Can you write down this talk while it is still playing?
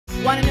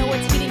Want to know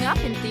what's heating up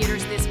in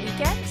theaters this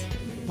weekend?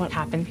 What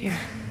happened here?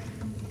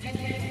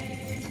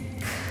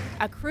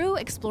 A crew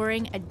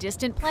exploring a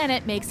distant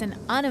planet makes an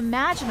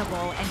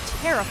unimaginable and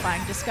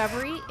terrifying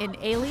discovery in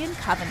Alien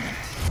Covenant.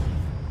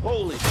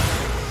 Holy!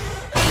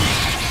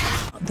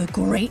 The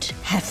Great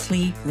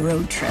Heffley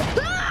Road Trip.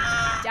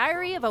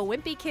 Diary of a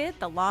Wimpy Kid,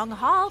 The Long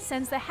Haul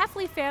sends the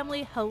Heffley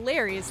family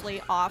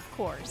hilariously off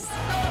course.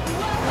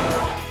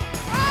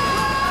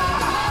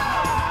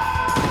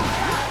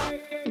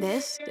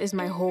 This is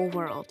my whole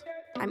world.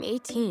 I'm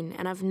 18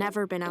 and I've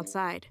never been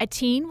outside. A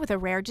teen with a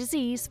rare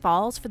disease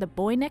falls for the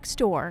boy next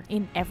door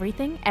in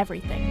Everything,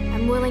 Everything.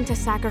 I'm willing to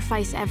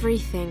sacrifice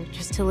everything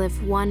just to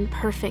live one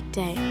perfect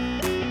day.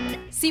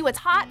 See what's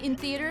hot in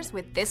theaters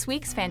with this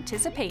week's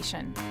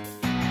Fanticipation.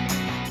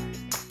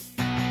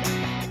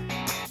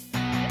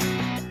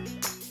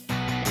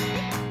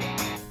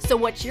 So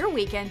what's your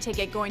weekend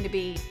ticket going to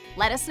be?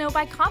 Let us know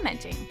by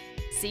commenting.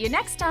 See you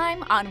next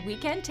time on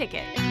Weekend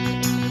Ticket.